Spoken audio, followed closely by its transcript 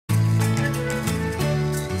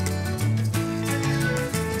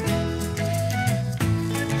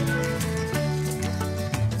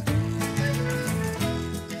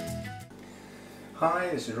Hi,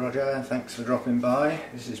 this is Roger, thanks for dropping by.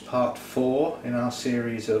 This is part 4 in our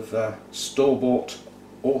series of store-bought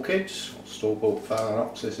orchids, or store-bought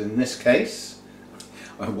Phalaenopsis in this case.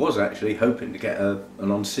 I was actually hoping to get an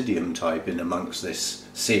Oncidium type in amongst this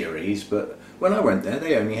series, but when I went there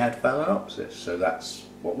they only had Phalaenopsis, so that's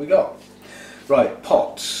what we got. Right,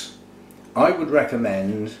 pots. I would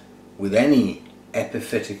recommend with any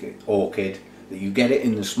epiphytic orchid that you get it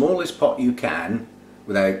in the smallest pot you can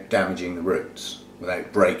without damaging the roots,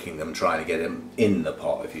 without breaking them trying to get them in the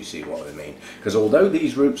pot, if you see what I mean. Because although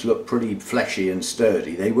these roots look pretty fleshy and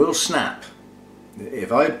sturdy, they will snap.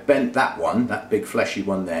 If I bent that one, that big fleshy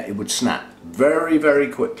one there, it would snap very, very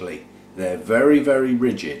quickly. They're very, very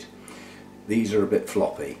rigid. These are a bit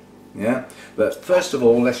floppy. Yeah, but first of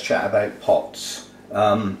all, let's chat about pots.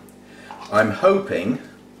 I'm hoping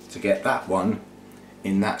to get that one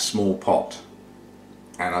in that small pot,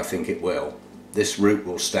 and I think it will. This root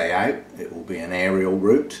will stay out, it will be an aerial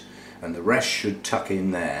root, and the rest should tuck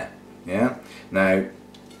in there. Yeah. Now,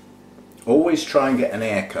 always try and get an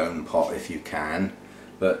air cone pot if you can,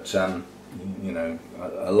 but you know,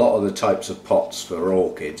 a lot of the types of pots for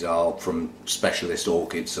orchids are from specialist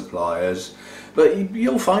orchid suppliers, but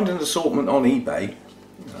you'll find an assortment on eBay,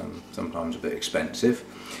 sometimes a bit expensive,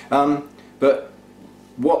 but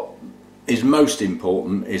what is most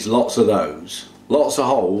important is lots of those. Lots of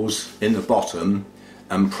holes in the bottom,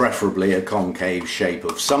 and preferably a concave shape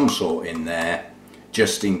of some sort in there,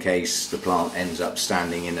 just in case the plant ends up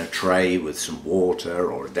standing in a tray with some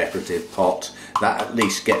water or a decorative pot. That at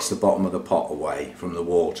least gets the bottom of the pot away from the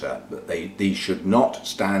water, but these should not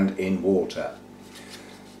stand in water.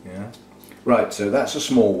 Yeah. Right, so that's a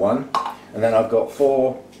small one, and then I've got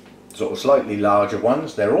 4 sort of slightly larger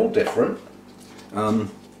ones. They're all different.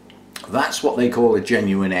 That's what they call a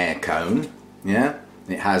genuine air cone. Yeah,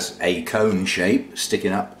 it has a cone shape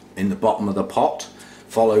sticking up in the bottom of the pot,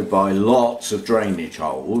 followed by lots of drainage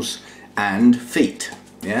holes and feet.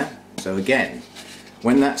 Yeah, so again,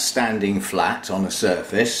 when that's standing flat on a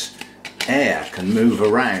surface, air can move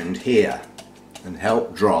around here and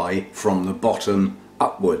help dry from the bottom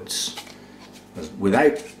upwards.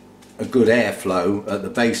 Without a good airflow at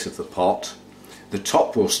the base of the pot, the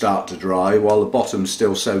top will start to dry while the bottom's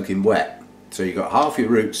still soaking wet. So you've got half your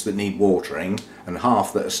roots that need watering and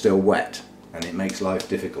half that are still wet, and it makes life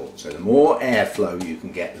difficult. So the more airflow you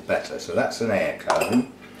can get, the better. So that's an air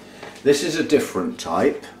cone. This is a different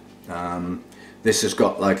type. This has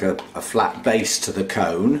got like a flat base to the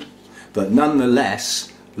cone, but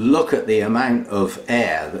nonetheless, look at the amount of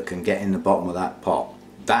air that can get in the bottom of that pot.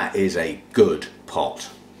 That is a good pot.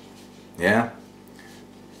 Yeah?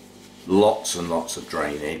 Lots and lots of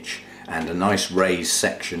drainage and a nice raised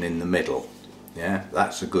section in the middle. Yeah,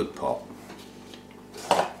 that's a good pot.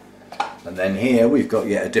 And then here we've got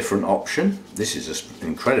yet a different option. This is an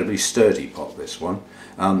incredibly sturdy pot, this one.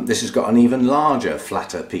 This has got an even larger,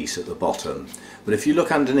 flatter piece at the bottom. But if you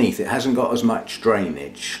look underneath, it hasn't got as much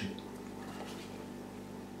drainage.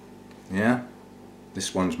 Yeah,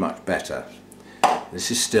 this one's much better.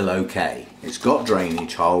 This is still okay. It's got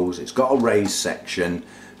drainage holes, it's got a raised section,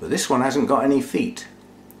 but this one hasn't got any feet.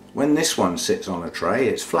 When this one sits on a tray,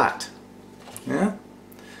 it's flat. Yeah,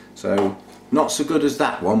 so not so good as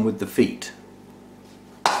that one with the feet.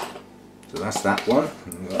 So that's that one.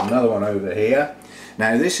 We've got another one over here.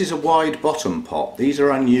 Now this is a wide bottom pot. These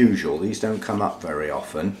are unusual. These don't come up very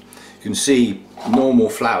often. You can see normal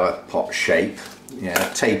flower pot shape,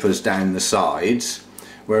 yeah, tapers down the sides,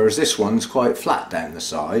 whereas this one's quite flat down the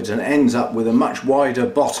sides and ends up with a much wider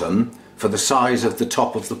bottom for the size of the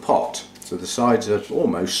top of the pot. So the sides are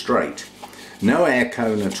almost straight. No air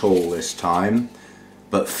cone at all this time,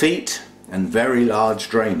 but feet and very large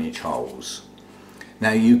drainage holes.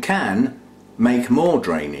 Now you can make more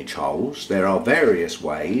drainage holes. There are various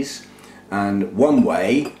ways, and one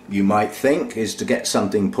way you might think is to get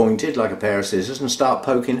something pointed like a pair of scissors and start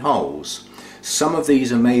poking holes. Some of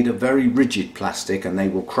these are made of very rigid plastic and they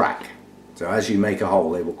will crack. So as you make a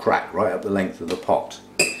hole, they will crack right up the length of the pot.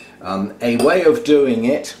 A way of doing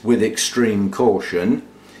it with extreme caution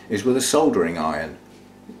is with a soldering iron.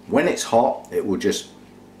 When it's hot, it will just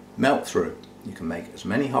melt through. You can make as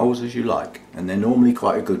many holes as you like, and they're normally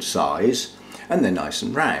quite a good size and they're nice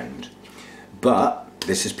and round. But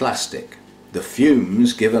this is plastic. The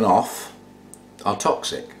fumes given off are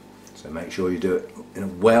toxic, so make sure you do it in a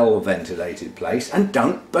well ventilated place and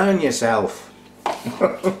don't burn yourself.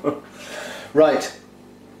 Right,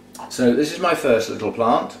 so this is my first little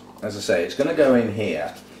plant. As I say, it's going to go in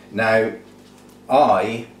here. Now,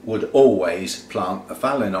 I would always plant a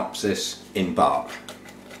Phalaenopsis in bark.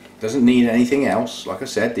 Doesn't need anything else. Like I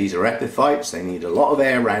said, these are epiphytes. They need a lot of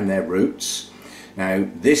air around their roots. Now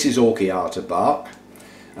this is Orchiata bark.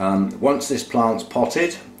 Once this plant's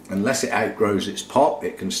potted, unless it outgrows its pot,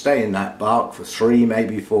 it can stay in that bark for 3,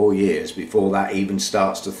 maybe 4 years before that even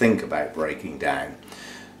starts to think about breaking down,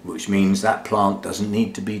 which means that plant doesn't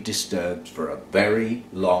need to be disturbed for a very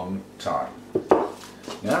long time.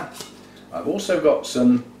 Yeah, I've also got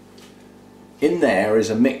some in there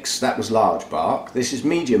is a mix. That was large bark. This is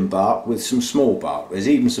medium bark with some small bark. There's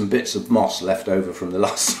even some bits of moss left over from the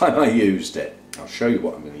last time I used it. I'll show you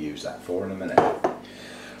what I'm going to use that for in a minute.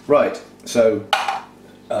 Right, so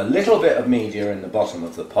a little bit of media in the bottom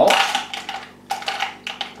of the pot.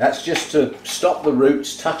 That's just to stop the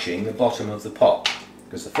roots touching the bottom of the pot,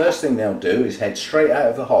 because the first thing they'll do is head straight out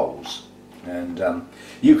of the holes, and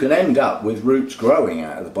you can end up with roots growing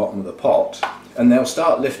out of the bottom of the pot, and they'll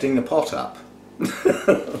start lifting the pot up.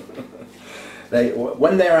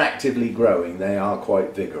 When they're actively growing, they are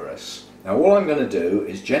quite vigorous. Now all I'm going to do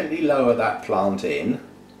is gently lower that plant in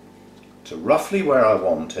to roughly where I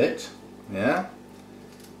want it. Yeah,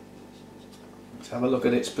 let's have a look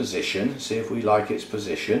at its position, see if we like its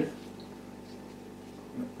position.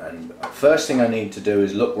 And first thing I need to do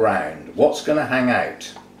is look round. What's going to hang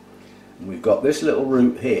out? And we've got this little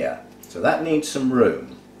root here, so that needs some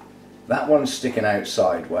room. That one's sticking out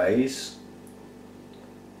sideways.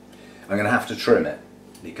 I'm going to have to trim it,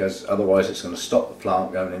 because otherwise it's going to stop the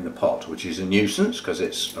plant going in the pot, which is a nuisance because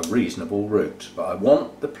it's a reasonable root. But I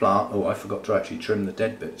want the plant... Oh, I forgot to actually trim the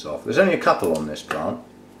dead bits off. There's only a couple on this plant.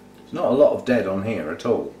 There's not a lot of dead on here at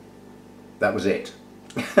all. That was it.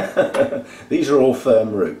 These are all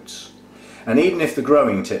firm roots, and even if the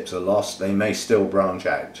growing tips are lost, they may still branch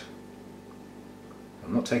out.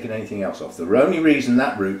 I'm not taking anything else off. The only reason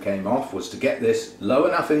that root came off was to get this low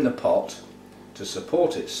enough in the pot to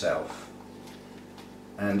support itself.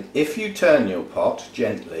 And if you turn your pot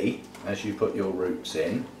gently as you put your roots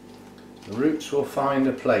in, the roots will find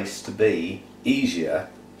a place to be easier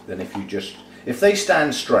than if you just... If they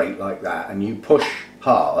stand straight like that and you push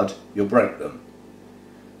hard, you'll break them.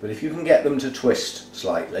 But if you can get them to twist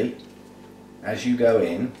slightly as you go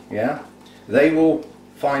in, yeah, they will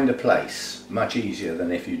find a place much easier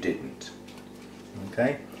than if you didn't.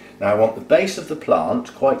 Okay, now I want the base of the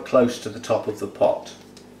plant quite close to the top of the pot.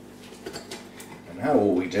 And now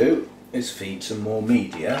all we do is feed some more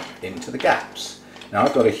media into the gaps. Now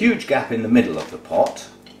I've got a huge gap in the middle of the pot,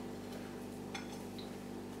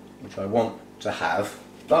 which I want to have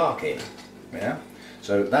bark in. Yeah.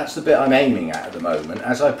 So that's the bit I'm aiming at the moment.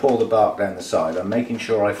 As I pour the bark down the side, I'm making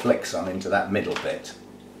sure I flick some into that middle bit,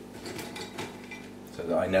 so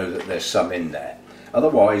that I know that there's some in there.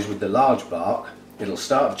 Otherwise, with the large bark, it'll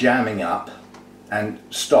start jamming up and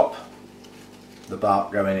stop the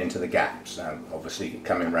bark going into the gaps. Now, obviously,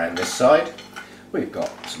 coming round this side, we've got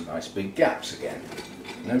some nice big gaps again.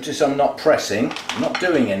 Notice I'm not pressing, I'm not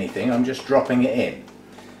doing anything, I'm just dropping it in.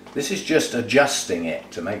 This is just adjusting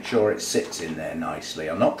it to make sure it sits in there nicely.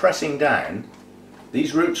 I'm not pressing down.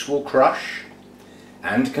 These roots will crush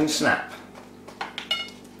and can snap.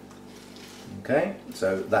 Okay,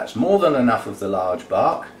 so that's more than enough of the large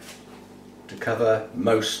bark to cover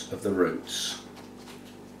most of the roots.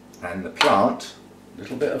 And the plant, a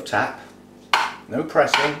little bit of tap, no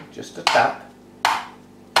pressing, just a tap,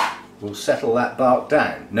 will settle that bark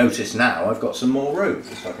down. Notice now I've got some more room,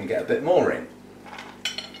 so I can get a bit more in.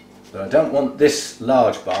 But I don't want this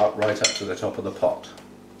large bark right up to the top of the pot.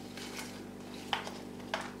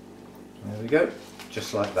 There we go,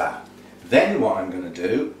 just like that. Then what I'm going to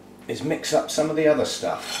do is mix up some of the other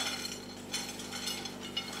stuff,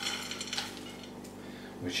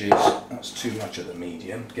 which is, that's too much of the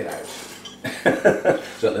medium, get out.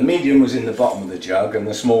 So the medium was in the bottom of the jug and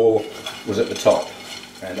the small was at the top,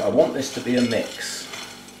 and I want this to be a mix.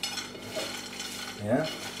 Yeah,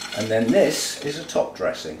 and then this is a top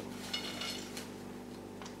dressing.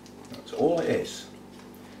 All it is.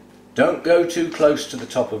 Don't go too close to the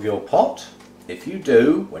top of your pot. If you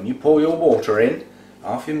do, when you pour your water in,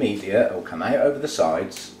 half your media will come out over the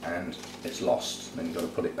sides and it's lost. Then you've got to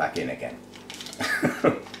put it back in again.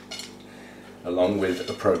 Along with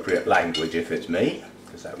appropriate language if it's me,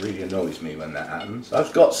 because that really annoys me when that happens.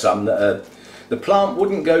 I've got some that the plant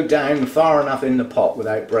wouldn't go down far enough in the pot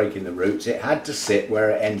without breaking the roots. It had to sit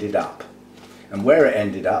where it ended up. And where it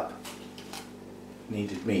ended up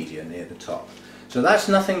needed media near the top. So that's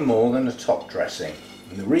nothing more than a top dressing.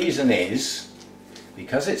 And the reason is,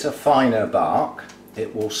 because it's a finer bark,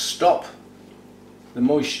 it will stop the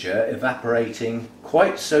moisture evaporating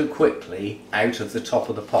quite so quickly out of the top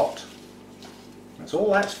of the pot. That's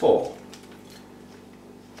all that's for.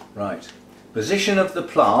 Right, position of the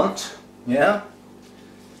plant, yeah,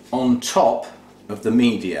 on top of the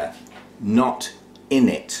media, not in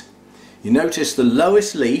it. You notice the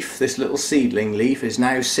lowest leaf, this little seedling leaf, is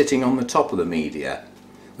now sitting on the top of the media.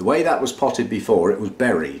 The way that was potted before, it was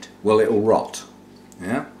buried. Well, it'll rot.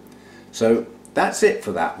 Yeah. So that's it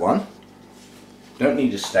for that one. Don't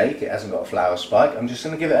need a stake, it hasn't got a flower spike. I'm just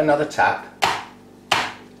going to give it another tap.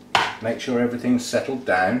 Make sure everything's settled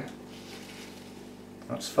down.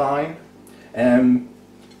 That's fine.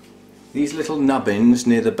 These little nubbins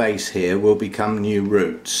near the base here will become new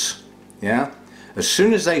roots. Yeah. As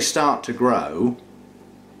soon as they start to grow,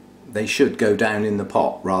 they should go down in the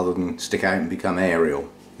pot rather than stick out and become aerial.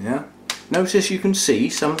 Yeah. Notice you can see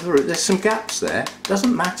there's some gaps there.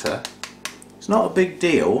 Doesn't matter. It's not a big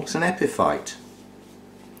deal. It's an epiphyte.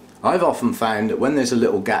 I've often found that when there's a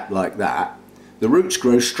little gap like that, the roots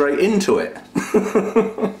grow straight into it.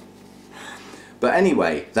 But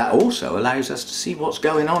anyway, that also allows us to see what's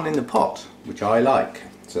going on in the pot, which I like.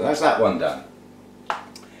 So that's that one done.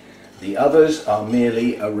 The others are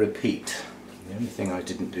merely a repeat. The only thing I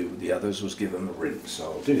didn't do with the others was give them a rinse, so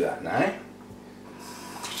I'll do that now.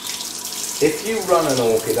 If you run an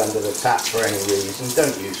orchid under the tap for any reason,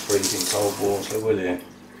 don't use freezing cold water, will you?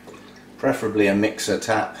 Preferably a mixer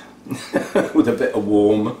tap with a bit of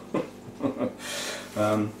warm.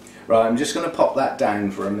 Right, I'm just going to pop that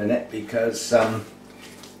down for a minute because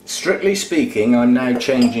strictly speaking I'm now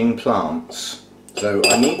changing plants, so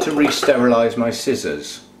I need to re-sterilise my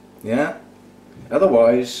scissors. Yeah?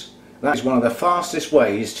 Otherwise, that is one of the fastest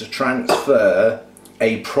ways to transfer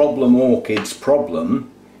a problem orchid's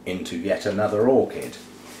problem into yet another orchid.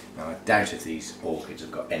 Now, I doubt if these orchids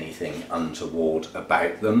have got anything untoward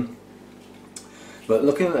about them, but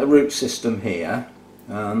looking at the root system here,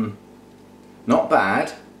 not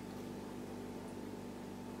bad.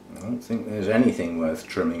 I don't think there's anything worth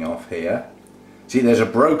trimming off here. See, there's a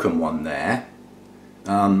broken one there.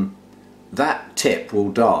 That tip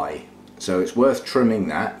will die, so it's worth trimming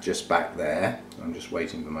that just back there. I'm just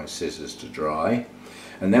waiting for my scissors to dry.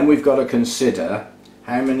 And then we've got to consider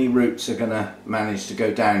how many roots are going to manage to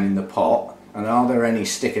go down in the pot, and are there any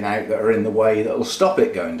sticking out that are in the way that will stop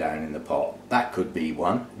it going down in the pot. That could be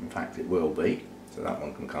one. In fact, it will be. So that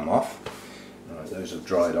one can come off. Right, those have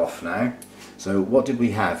dried off now. So what did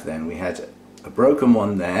we have then? We had a broken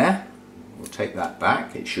one there. We'll take that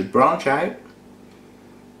back. It should branch out.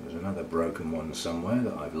 There's another broken one somewhere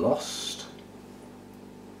that I've lost.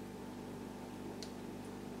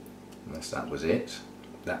 Unless that was it.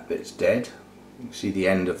 That bit's dead. You can see the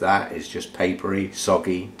end of that is just papery,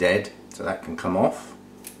 soggy, dead. So that can come off.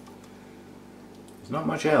 There's not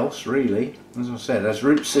much else really. As I said, as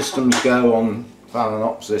root systems go on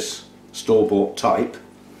Phalaenopsis store-bought type,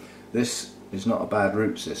 this is not a bad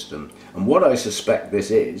root system. And what I suspect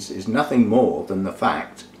this is nothing more than the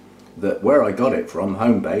fact that where I got it from,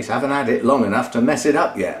 home base, haven't had it long enough to mess it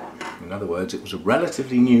up yet. In other words, it was a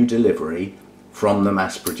relatively new delivery from the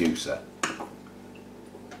mass producer.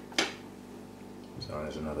 So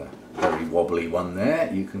there's another very wobbly one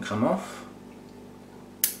there. You can come off,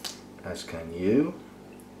 as can you.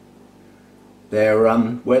 They're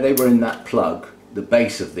where they were in that plug, the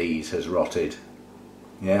base of these has rotted.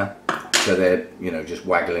 Yeah, so they're, you know, just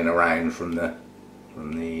waggling around from the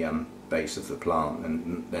base of the plant,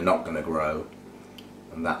 and they're not going to grow.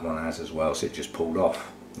 And that one has as well, so it just pulled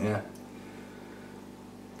off. Yeah,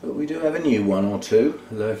 but we do have a new one or two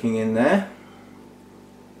lurking in there.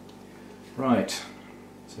 Right,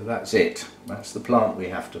 so that's it. That's the plant we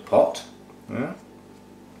have to pot. Yeah.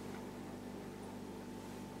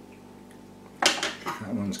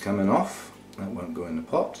 That one's coming off. That won't go in the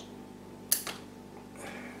pot.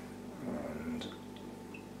 And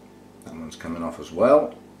that one's coming off as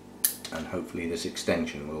well. And hopefully this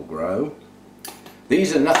extension will grow.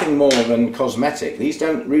 These are nothing more than cosmetic. These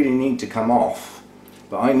don't really need to come off,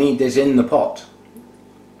 but I need this in the pot.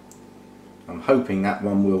 I'm hoping that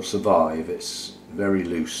one will survive. It's very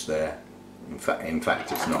loose there. In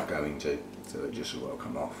fact it's not going to, so it just will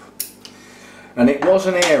come off. And it was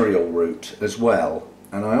an aerial root as well,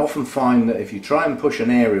 and I often find that if you try and push an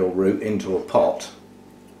aerial root into a pot,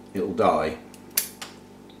 it'll die.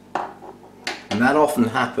 And that often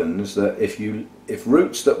happens that if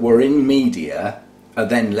roots that were in media are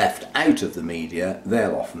then left out of the media,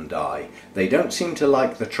 they'll often die. They don't seem to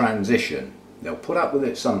like the transition. They'll put up with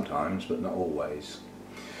it sometimes, but not always.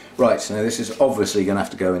 Right, so now this is obviously going to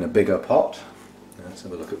have to go in a bigger pot. Let's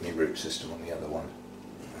have a look at my root system on the other one.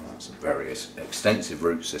 That's a very extensive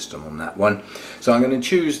root system on that one. So I'm going to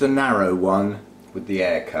choose the narrow one with the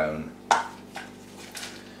air cone.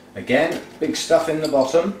 Again, big stuff in the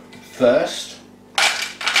bottom first.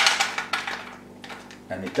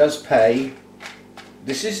 And it does pay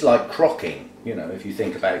this is like crocking, you know, if you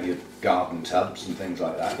think about your garden tubs and things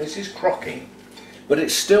like that. This is crocking, but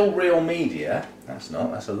it's still real media. That's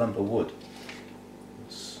not, that's a lump of wood.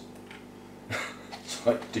 It's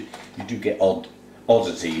like, you do get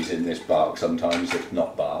oddities in this bark sometimes. It's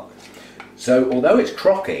not bark. So although it's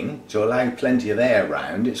crocking to allow plenty of air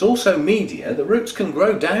around, it's also media. The roots can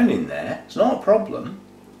grow down in there. It's not a problem.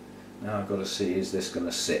 Now I've got to see, is this going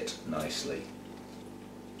to sit nicely?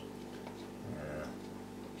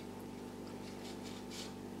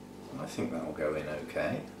 I think that will go in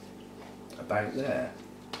okay. About there.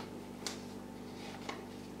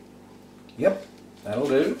 Yep, that'll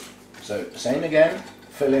do. So same again,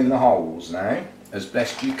 fill in the holes now as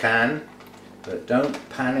best you can, but don't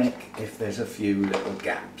panic if there's a few little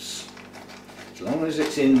gaps. As long as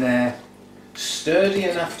it's in there sturdy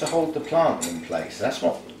enough to hold the plant in place. That's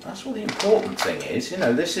what the important thing is. You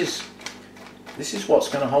know, this is what's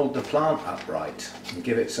going to hold the plant upright and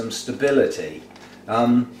give it some stability.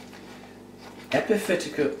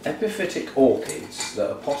 Epiphytic orchids that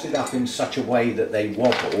are potted up in such a way that they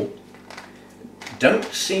wobble don't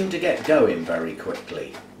seem to get going very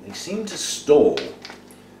quickly. They seem to stall.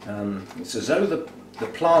 It's as though the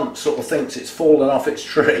plant sort of thinks it's fallen off its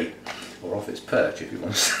tree, or off its perch if you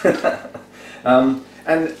want to say that. And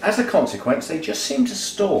as a consequence they just seem to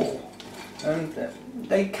stall. And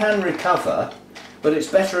they can recover, but it's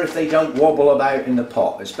better if they don't wobble about in the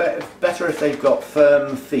pot. It's better if they've got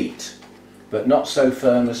firm feet, but not so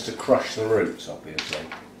firm as to crush the roots, obviously.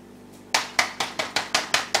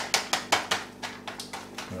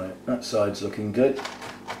 Right, that side's looking good.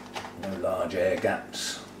 No large air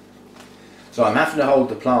gaps. So I'm having to hold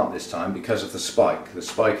the plant this time because of the spike. The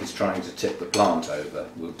spike is trying to tip the plant over.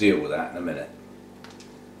 We'll deal with that in a minute.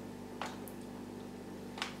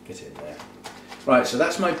 Get in there. Right, so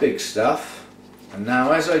that's my big stuff. And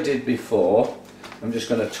now, as I did before, I'm just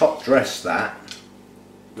going to top dress that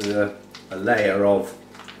with a layer of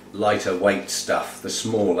lighter weight stuff, the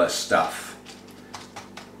smaller stuff.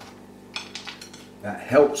 That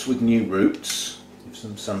helps with new roots, gives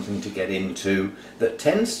them something to get into that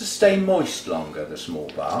tends to stay moist longer, the small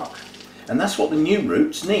bark, and that's what the new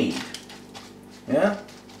roots need, yeah,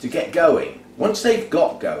 to get going. Once they've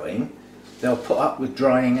got going, they'll put up with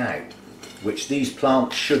drying out, which these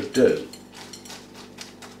plants should do.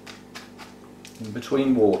 In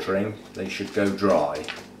between watering, they should go dry.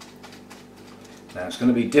 Now it's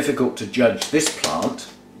going to be difficult to judge this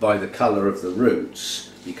plant by the colour of the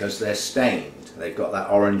roots because they're stained. They've got that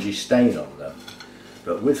orangey stain on them.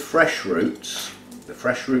 But with fresh roots, the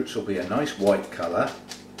fresh roots will be a nice white colour.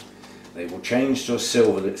 They will change to a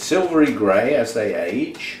silvery grey as they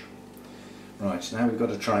age. Right, so now we've got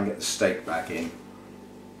to try and get the stake back in.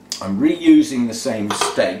 I'm reusing the same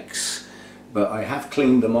stakes, but I have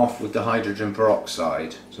cleaned them off with the hydrogen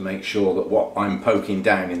peroxide to make sure that what I'm poking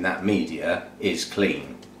down in that media is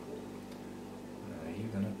clean. Are you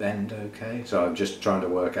going to bend okay? So I'm just trying to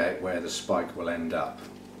work out where the spike will end up.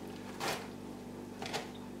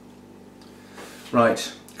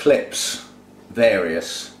 Right, clips,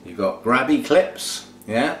 various. You've got grabby clips,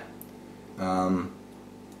 yeah?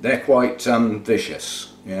 They're quite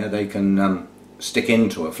vicious, yeah? They can stick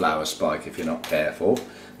into a flower spike if you're not careful.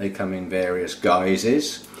 They come in various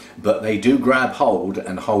guises, but they do grab hold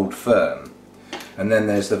and hold firm. And then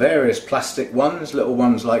there's the various plastic ones, little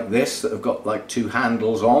ones like this that have got like two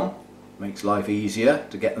handles on. Makes life easier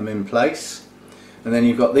to get them in place. And then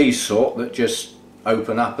you've got these sort that just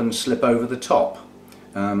open up and slip over the top,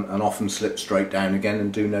 and often slip straight down again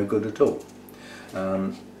and do no good at all.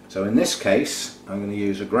 So in this case I'm going to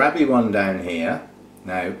use a grabby one down here.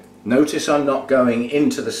 Now notice I'm not going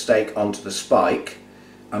into the stake onto the spike,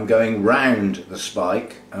 I'm going round the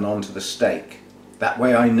spike and onto the stake. That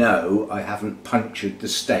way I know I haven't punctured the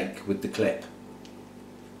stake with the clip.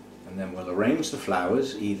 And then we'll arrange the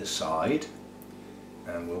flowers either side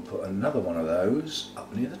and we'll put another one of those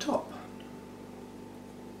up near the top.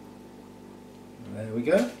 And there we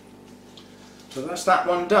go. So that's that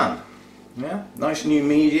one done. Yeah, nice new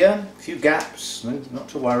media, a few gaps, not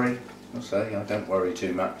to worry. I'll say I don't worry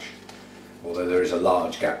too much. Although there is a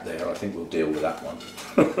large gap there, I think we'll deal with that one.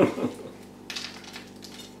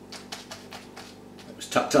 It was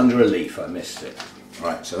tucked under a leaf, I missed it.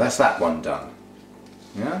 Right, so that's that one done.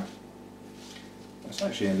 Yeah? That's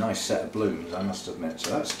actually a nice set of blooms, I must admit. So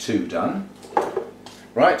that's two done.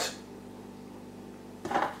 Right.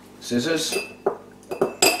 Scissors.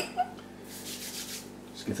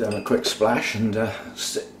 Let's give them a quick splash and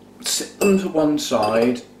sit them to one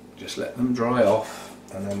side. Just let them dry off.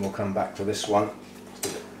 And then we'll come back to this one,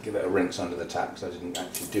 give it a rinse under the tap because I didn't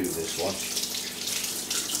actually do this one.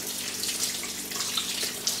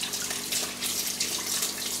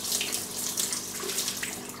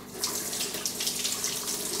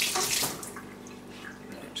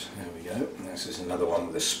 this is another one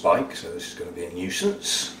with a spike, so this is going to be a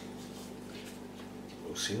nuisance.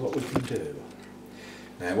 We'll see what we can do.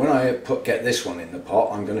 Now when I get this one in the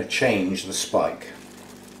pot, I'm going to change the spike.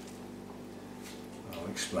 I'll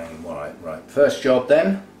explain why. Right, first job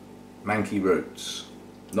then, manky roots.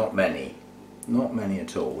 Not many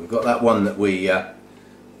at all. We've got that one that we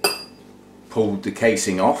pulled the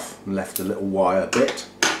casing off and left a little wire bit.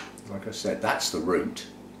 Like I said, that's the root,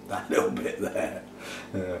 that little bit there.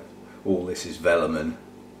 All this is velamen,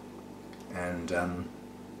 and yeah,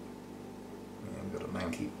 we've got a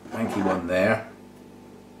manky one there.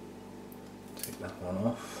 Take that one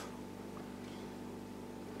off.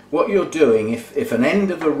 What you're doing, if an end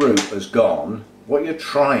of a root has gone, what you're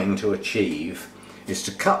trying to achieve is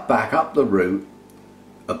to cut back up the root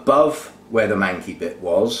above where the manky bit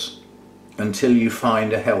was until you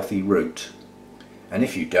find a healthy root. And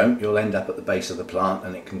if you don't, you'll end up at the base of the plant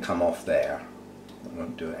and it can come off there. It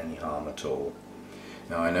won't do it any harm at all.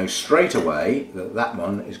 Now I know straight away that that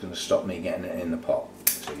one is going to stop me getting it in the pot,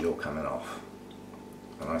 so you're coming off.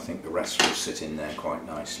 And I think the rest will sit in there quite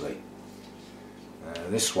nicely.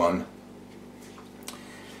 This one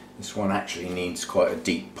actually needs quite a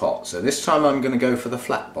deep pot, so this time I'm going to go for the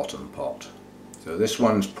flat bottom pot. So this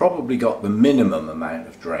one's probably got the minimum amount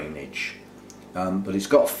of drainage, but it's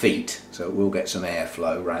got feet, so it will get some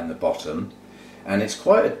airflow around the bottom, and it's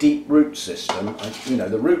quite a deep root system. You know,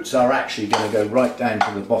 the roots are actually going to go right down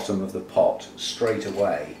to the bottom of the pot straight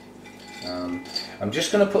away. I'm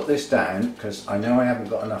just going to put this down because I know I haven't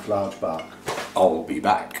got enough large bark. I'll be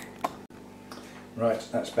back. Right,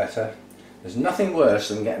 that's better. There's nothing worse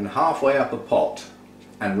than getting halfway up a pot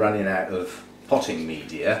and running out of potting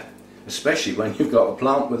media, especially when you've got a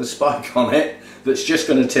plant with a spike on it that's just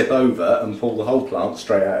going to tip over and pull the whole plant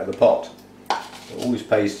straight out of the pot. It always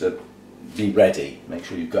pays to be ready, make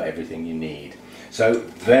sure you've got everything you need. So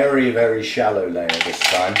very shallow layer this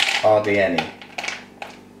time, hardly any.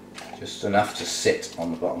 Just enough to sit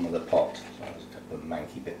on the bottom of the pot. So there's a couple of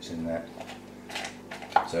manky bits in there.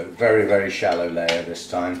 So very shallow layer this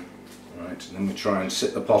time. Right, and then we try and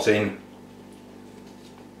sit the pot in.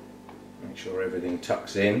 Make sure everything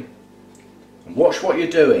tucks in. And watch what you're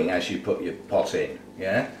doing as you put your pot in,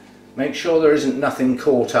 yeah? Make sure there isn't nothing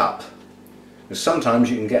caught up. Because sometimes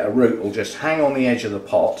you can get a root will just hang on the edge of the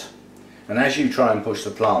pot, and as you try and push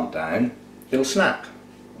the plant down, it'll snap.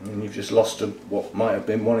 And you've just lost what might have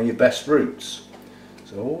been one of your best roots.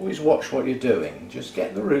 So always watch what you're doing. Just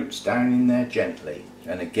get the roots down in there gently.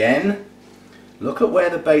 And again, look at where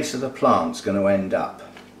the base of the plant's going to end up.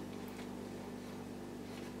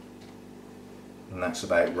 And that's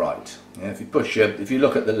about right. Yeah, if you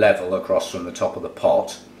look at the level across from the top of the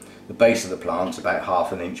pot, the base of the plant's about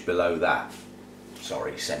 ½ an inch below that.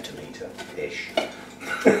 Sorry, centimetre-ish.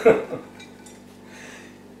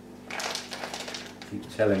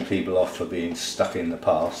 Keep telling people off for being stuck in the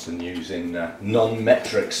past and using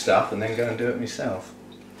non-metric stuff, and then go and do it myself.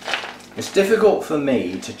 It's difficult for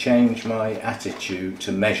me to change my attitude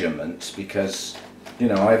to measurements because, you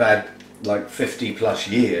know, I've had like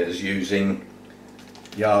 50+ years using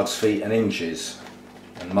yards, feet and inches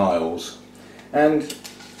and miles, and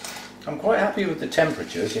I'm quite happy with the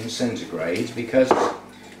temperatures in centigrade, because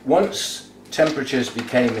once temperatures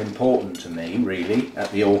became important to me, really,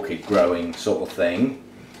 at the orchid growing sort of thing,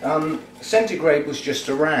 centigrade was just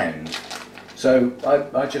around, so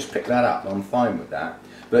I just picked that up. I'm fine with that.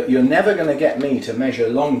 But you're never going to get me to measure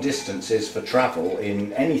long distances for travel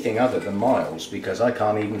in anything other than miles, because I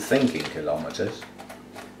can't even think in kilometres.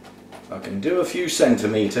 I can do a few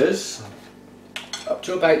centimetres, up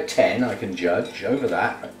to about 10 I can judge. Over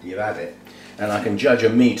that you've had it. And I can judge a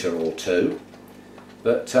metre or two,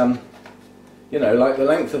 but you know, like the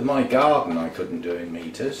length of my garden I couldn't do in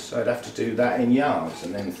metres, so I'd have to do that in yards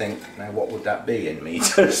and then think, now what would that be in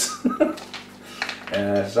metres?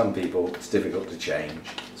 Some people it's difficult to change,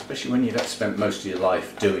 especially when you've spent most of your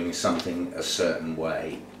life doing something a certain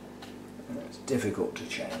way. It's difficult to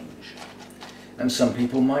change. And some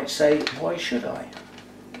people might say, why should I?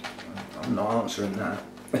 I'm not answering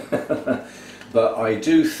that. But I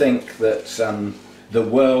do think that the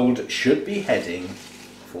world should be heading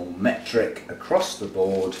for metric across the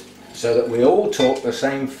board, so that we all talk the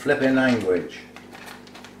same flipping language.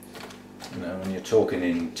 You know, when you're talking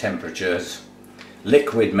in temperatures,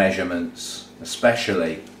 liquid measurements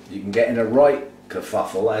especially, you can get in a right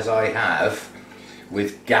kerfuffle, as I have,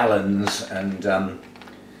 with gallons and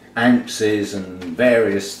ounces and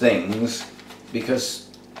various things, because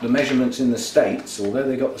the measurements in the States, although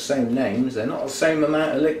they got the same names, they're not the same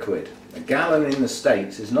amount of liquid. A gallon in the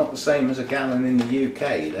States is not the same as a gallon in the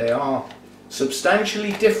UK. They are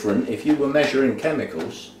substantially different if you were measuring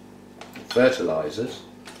chemicals. fertilisers.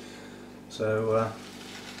 So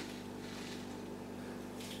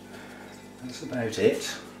that's about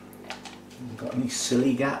it. Got any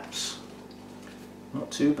silly gaps? Not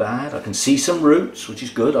too bad. I can see some roots, which is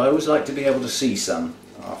good. I always like to be able to see some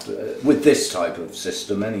after with this type of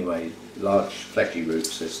system anyway, large fleshy root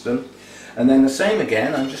system. And then the same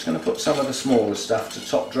again, I'm just going to put some of the smaller stuff to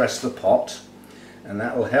top dress the pot, and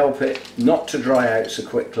that will help it not to dry out so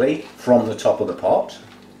quickly from the top of the pot,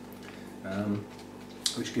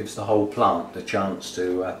 which gives the whole plant the chance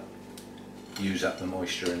to use up the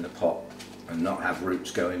moisture in the pot and not have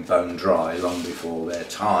roots going bone dry long before their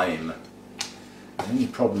time. The only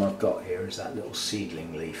problem I've got here is that little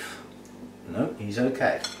seedling leaf. No, he's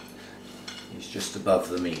okay. He's just above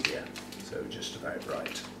the media, so just about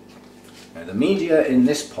right. Now the media in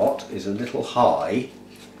this pot is a little high,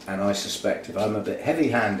 and I suspect if I'm a bit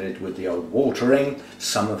heavy-handed with the old watering,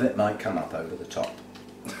 some of it might come up over the top.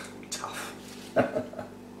 Tough.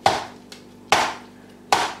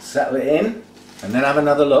 Settle it in, and then have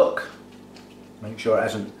another look. Make sure it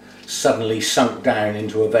hasn't suddenly sunk down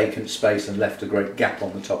into a vacant space and left a great gap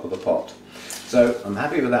on the top of the pot. So I'm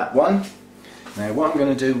happy with that one. Now what I'm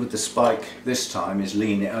going to do with the spike this time is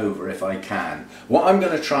lean it over if I can. What I'm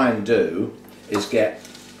going to try and do is get,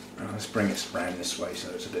 let's bring it around this way so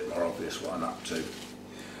it's a bit more obvious what I'm up to.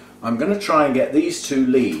 I'm going to try and get these two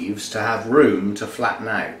leaves to have room to flatten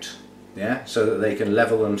out, yeah, so that they can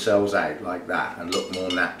level themselves out like that and look more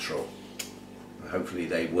natural. Hopefully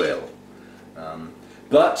they will.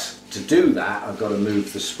 But to do that I've got to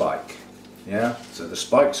move the spike. Yeah, so the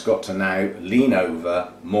spike's got to now lean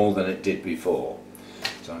over more than it did before.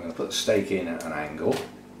 So I'm going to put the stake in at an angle.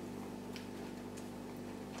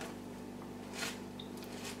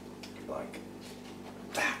 Like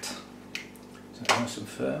that. Is that nice and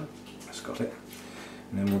firm? That's got it.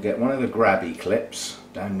 And then we'll get one of the grabby clips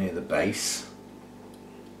down near the base.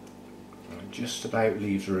 And it just about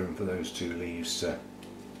leaves room for those two leaves to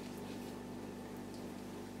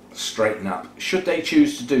straighten up, should they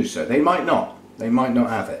choose to do so. They might not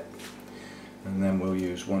have it. And then we'll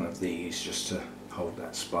use one of these just to hold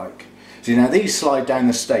that spike. See, now these slide down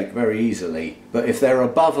the stake very easily, but if they're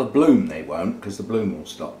above a bloom they won't, because the bloom will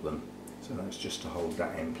stop them. So that's just to hold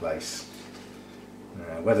that in place.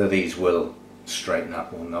 Whether these will straighten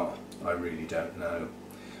up or not, I really don't know.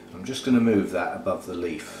 I'm just going to move that above the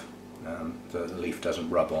leaf so the leaf doesn't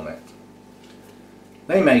rub on it.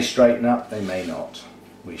 They may straighten up, they may not.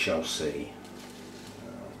 We shall see.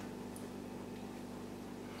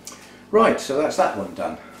 Right, so that's that one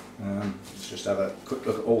done. Let's just have a quick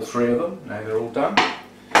look at all three of them. Now they're all done.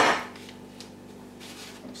 That's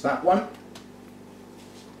that one.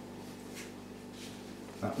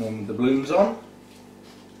 That one with the blooms on.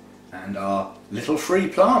 And our little free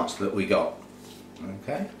plants that we got.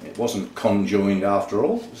 Okay, it wasn't conjoined after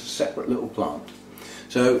all, it was a separate little plant.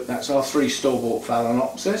 So that's our 3 store-bought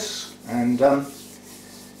Phalaenopsis, and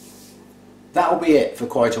that'll be it for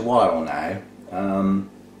quite a while now.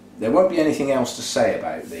 There won't be anything else to say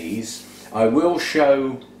about these. I will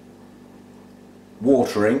show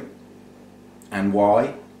watering and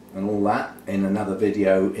why and all that in another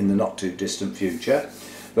video in the not too distant future,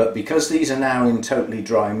 but because these are now in totally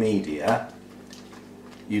dry media,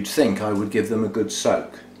 you'd think I would give them a good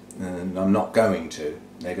soak, and I'm not going to.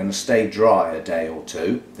 They're going to stay dry a day or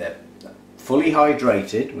two. They're fully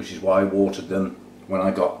hydrated, which is why I watered them when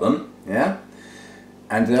I got them, yeah?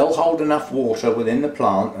 And they'll hold enough water within the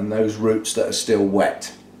plant and those roots that are still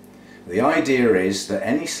wet. The idea is that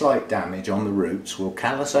any slight damage on the roots will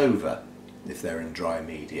callus over if they're in dry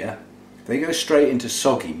media. If they go straight into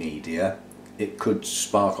soggy media, it could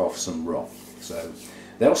spark off some rot. So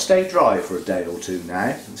they'll stay dry for a day or two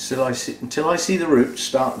now until I see the roots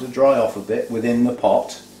starting to dry off a bit within the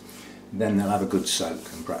pot. Then they'll have a good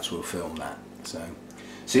soak, and perhaps we'll film that. So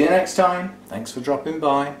see you next time. Thanks for dropping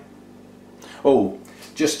by. Oh,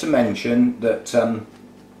 just to mention that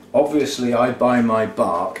obviously I buy my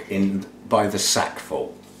bark by the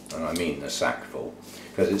sackful, and I mean the sackful,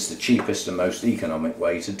 because it's the cheapest and most economic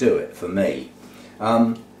way to do it for me.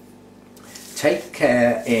 Take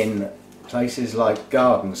care in places like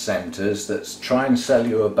garden centres that try and sell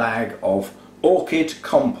you a bag of orchid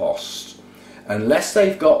compost. Unless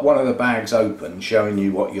they've got one of the bags open showing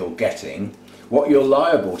you what you're getting, what you're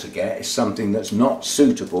liable to get is something that's not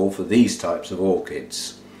suitable for these types of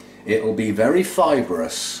orchids. It'll be very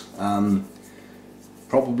fibrous,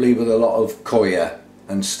 probably with a lot of coir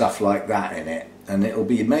and stuff like that in it, and it'll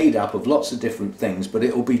be made up of lots of different things, but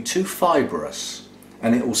it'll be too fibrous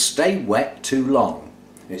and it will stay wet too long.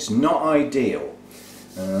 It's not ideal.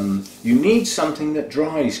 You need something that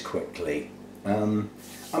dries quickly,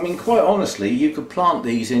 I mean, quite honestly, you could plant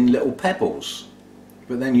these in little pebbles,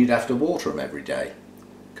 but then you'd have to water them every day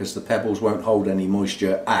because the pebbles won't hold any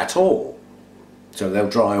moisture at all, so they'll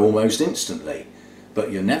dry almost instantly,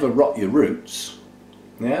 but you never rot your roots.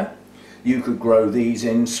 Yeah, you could grow these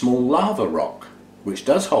in small lava rock, which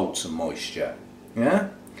does hold some moisture. Yeah,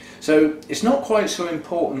 so it's not quite so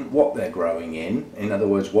important what they're growing in other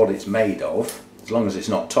words what it's made of, as long as it's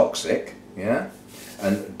not toxic. Yeah,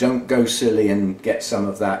 and don't go silly and get some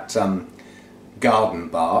of that garden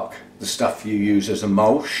bark, the stuff you use as a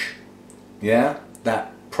mulch. Yeah,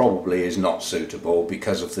 that probably is not suitable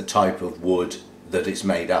because of the type of wood that it's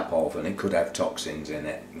made up of, and it could have toxins in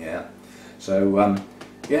it. Yeah, so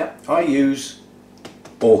yeah, I use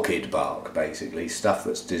orchid bark, basically stuff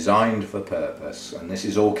that's designed for purpose, and this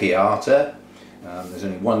is Orchiata. There's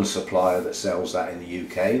only one supplier that sells that in the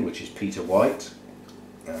UK, which is Peter White.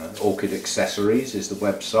 Orchid Accessories is the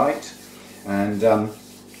website, and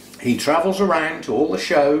he travels around to all the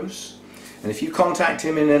shows, and if you contact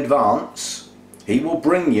him in advance, he will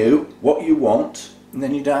bring you what you want, and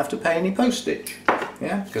then you don't have to pay any postage.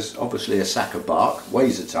 Yeah, because obviously a sack of bark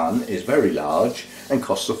weighs a ton, is very large, and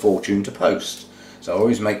costs a fortune to post. So I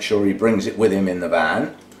always make sure he brings it with him in the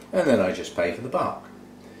van, and then I just pay for the bark.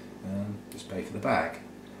 Just pay for the bag.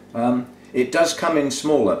 It does come in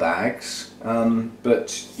smaller bags,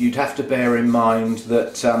 but you'd have to bear in mind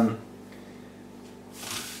that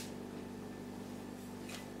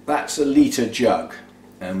that's a litre jug,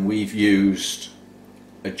 and we've used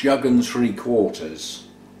a jug and 3/4,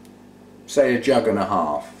 say a jug and a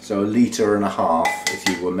half, so a litre and a half if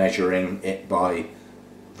you were measuring it by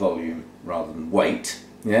volume rather than weight.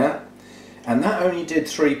 Yeah, and that only did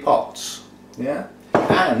 3 pots. Yeah,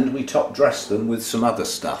 and we top dressed them with some other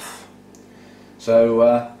stuff,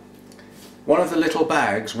 so one of the little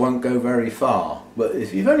bags won't go very far, but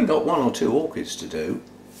if you've only got 1 or 2 orchids to do,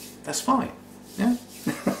 that's fine. Yeah.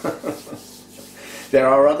 There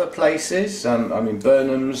are other places, I mean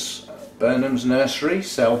Burnham's nursery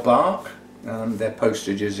sell bark. Their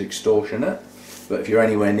postage is extortionate, but if you're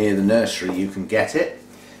anywhere near the nursery you can get it,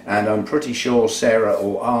 and I'm pretty sure Sarah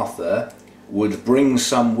or Arthur would bring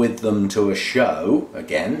some with them to a show.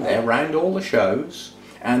 Again, they're around all the shows,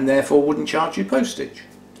 and therefore wouldn't charge you postage.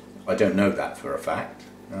 I don't know that for a fact.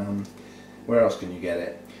 Where else can you get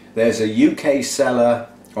it? There's a UK seller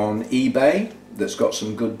on eBay that's got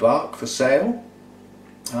some good bark for sale.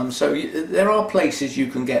 So there are places you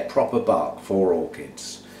can get proper bark for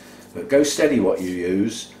orchids, but go steady what you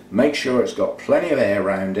use, make sure it's got plenty of air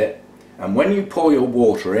around it, and when you pour your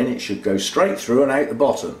water in, it should go straight through and out the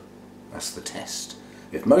bottom. That's the test.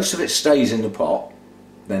 If most of it stays in the pot,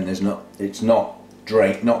 then it's not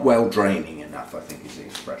well draining enough, I think is the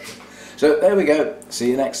expression. So there we go, see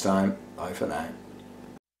you next time, bye for now.